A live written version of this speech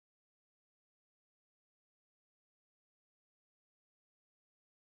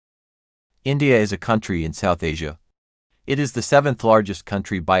India is a country in South Asia. It is the seventh largest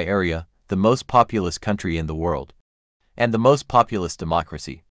country by area, the most populous country in the world, and the most populous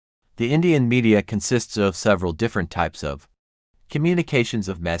democracy. The Indian media consists of several different types of communications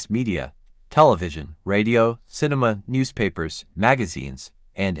of mass media, television, radio, cinema, newspapers, magazines,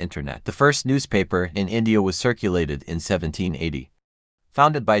 and internet. The first newspaper in India was circulated in 1780.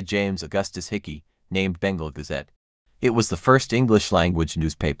 Founded by James Augustus Hickey, named Bengal Gazette. It was the first English-language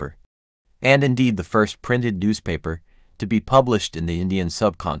newspaper, and indeed the first printed newspaper, to be published in the Indian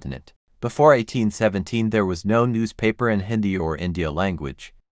subcontinent. Before 1817 there was no newspaper in Hindi or India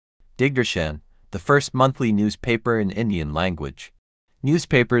language. Digdarshan, the first monthly newspaper in Indian language.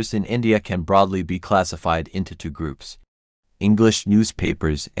 Newspapers in India can broadly be classified into two groups: English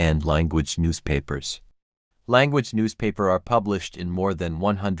newspapers and language newspapers. Language newspapers are published in more than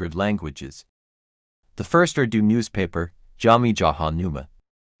 100 languages. The first Urdu newspaper, Jami Jahan Numa,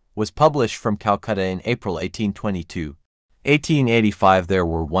 was published from Calcutta in April 1822. 1885 there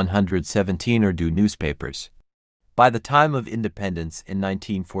were 117 Urdu newspapers. By the time of independence in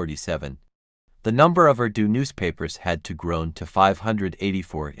 1947, the number of Urdu newspapers had grown to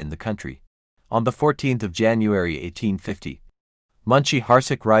 584 in the country. On the 14th of January 1850, Munshi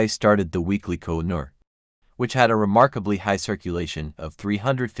Harsik Rai started the weekly Koh-i-Noor, which had a remarkably high circulation of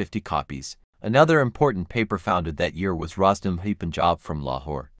 350 copies. Another important paper founded that year was Roznam-i-Punjab from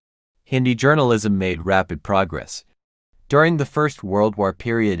Lahore. Hindi journalism made rapid progress during the First World War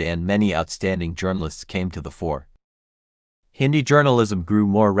period, and many outstanding journalists came to the fore. Hindi journalism grew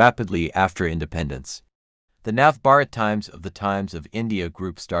more rapidly after independence. The Navbharat Times of the Times of India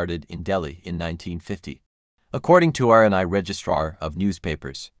group started in Delhi in 1950. According to RNI Registrar of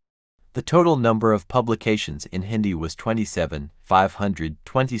Newspapers, the total number of publications in Hindi was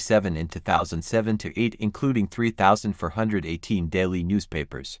 27,527 in 2007-8, including 3,418 daily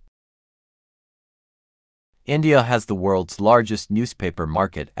newspapers. India has the world's largest newspaper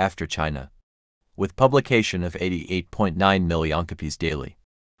market after China, with publication of 88.9 million copies daily,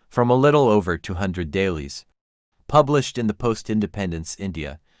 from a little over 200 dailies published in the post-independence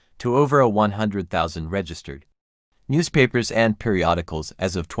India to over 100,000 registered newspapers and periodicals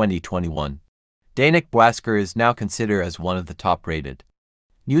as of 2021. Dainik Bhaskar is now considered as one of the top-rated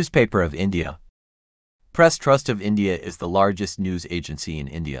newspaper of India. Press Trust of India is the largest news agency in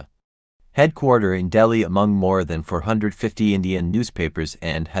India, headquartered in Delhi among more than 450 Indian newspapers,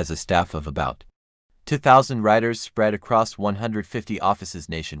 and has a staff of about 2,000 writers spread across 150 offices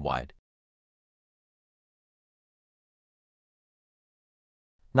nationwide.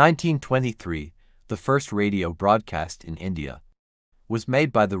 1923, the first radio broadcast in India, was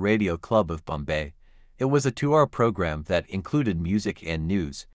made by the Radio Club of Bombay. It was a 2-hour program that included music and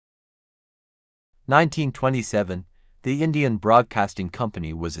news. 1927, the Indian Broadcasting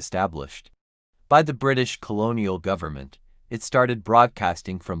Company was established by the British colonial government. It started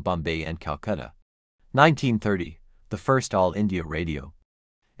broadcasting from Bombay and Calcutta. 1930, the first All India Radio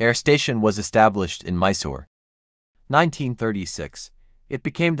air station was established in Mysore. 1936, it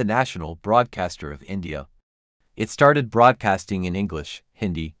became the national broadcaster of India. It started broadcasting in English,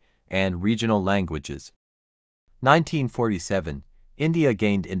 Hindi, and regional languages. 1947, India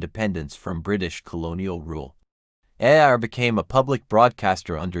gained independence from British colonial rule. AIR became a public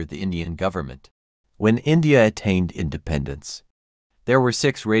broadcaster under the Indian government. When India attained independence, there were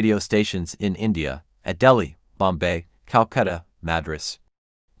 6 radio stations in India, at Delhi, Bombay, Calcutta, Madras,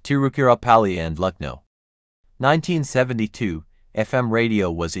 Tiruchirappalli, and Lucknow. 1972, FM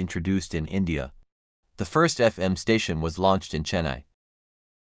radio was introduced in India. The first FM station was launched in Chennai.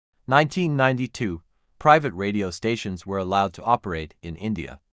 1992, private radio stations were allowed to operate in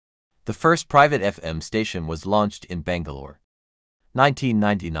India. The first private FM station was launched in Bangalore.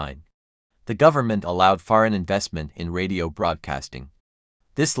 1999, the government allowed foreign investment in radio broadcasting.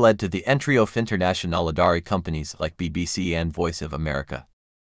 This led to the entry of international Adari companies like BBC and Voice of America.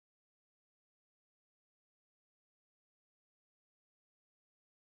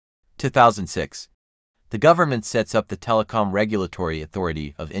 2006, the government sets up the Telecom Regulatory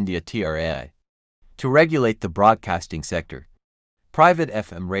Authority of India (TRAI) to regulate the broadcasting sector. Private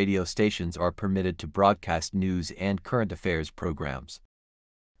FM radio stations are permitted to broadcast news and current affairs programs.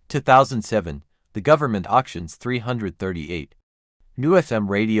 2007, the government auctions 338 new FM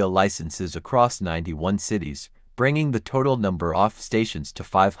radio licenses across 91 cities, bringing the total number of stations to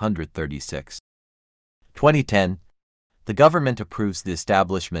 536. 2010, the government approves the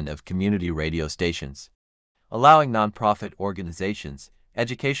establishment of community radio stations, allowing non-profit organizations,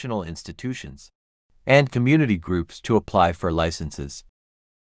 educational institutions, and community groups to apply for licenses.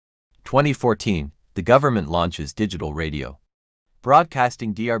 2014, the government launches digital radio.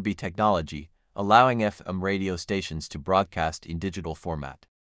 Broadcasting DRB technology, allowing FM radio stations to broadcast in digital format.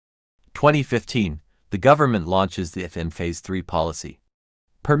 2015, the government launches the FM Phase 3 policy,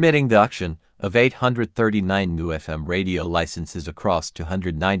 permitting the auction of 839 new FM radio licenses across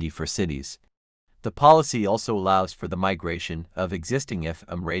 294 cities. The policy also allows for the migration of existing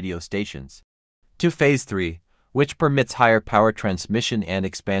FM radio stations to Phase 3, which permits higher power transmission and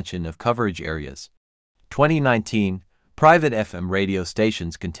expansion of coverage areas. 2019, private FM radio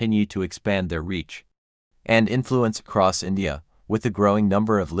stations continue to expand their reach and influence across India, with a growing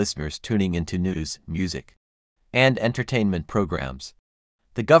number of listeners tuning into news, music, and entertainment programs.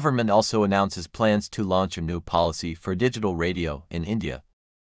 The government also announces plans to launch a new policy for digital radio in India.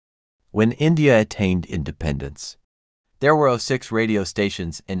 When India attained independence, there were 06 radio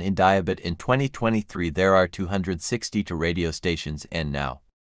stations in India, but in 2023 there are 262 radio stations and now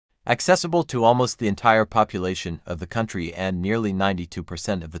accessible to almost the entire population of the country and nearly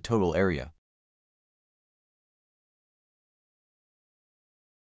 92% of the total area.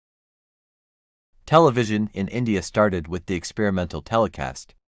 Television in India started with the experimental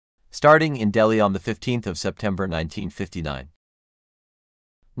telecast, starting in Delhi on the 15th of September 1959.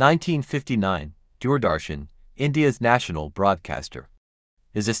 1959, Doordarshan, India's national broadcaster,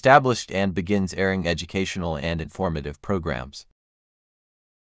 is established and begins airing educational and informative programs.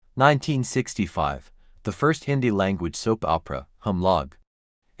 1965, the first Hindi-language soap opera, Hum Log,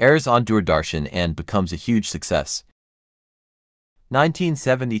 airs on Doordarshan and becomes a huge success.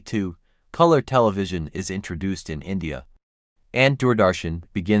 1972, color television is introduced in India, and Doordarshan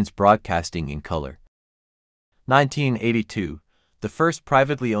begins broadcasting in color. 1982, the first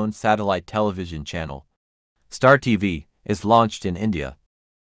privately owned satellite television channel, Star TV, is launched in India.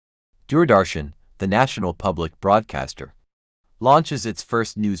 Doordarshan, the national public broadcaster, launches its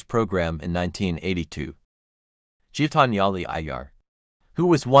first news program in 1982. Jitanjali Iyer, who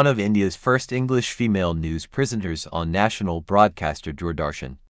was one of India's first English female news presenters on national broadcaster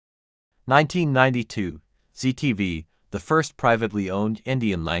Doordarshan. 1992, Zee TV, the first privately owned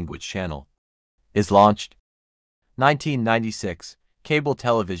Indian language channel, is launched. 1996, cable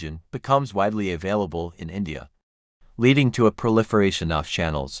television becomes widely available in India, leading to a proliferation of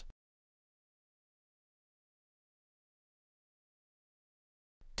channels.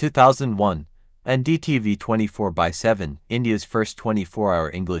 2001, NDTV 24/7, India's first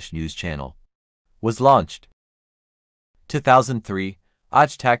 24-hour English news channel, was launched. 2003,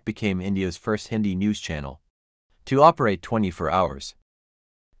 Aaj Tak became India's first Hindi news channel to operate 24 hours.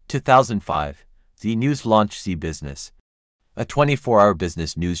 2005, Zee News launched Zee Business, a 24-hour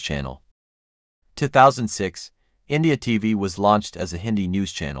business news channel. 2006, India TV was launched as a Hindi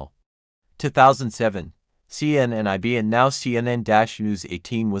news channel. 2007, CNN IB and now CNN-News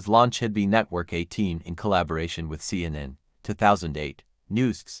 18 was launched. Hidby Network 18 in collaboration with CNN. 2008,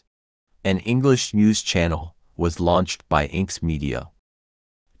 News, an English news channel, was launched by Inks Media.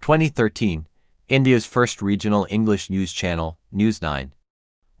 2013, India's first regional English news channel, News 9,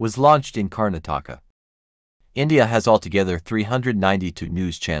 was launched in Karnataka. India has altogether 392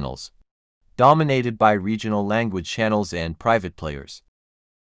 news channels, dominated by regional language channels and private players.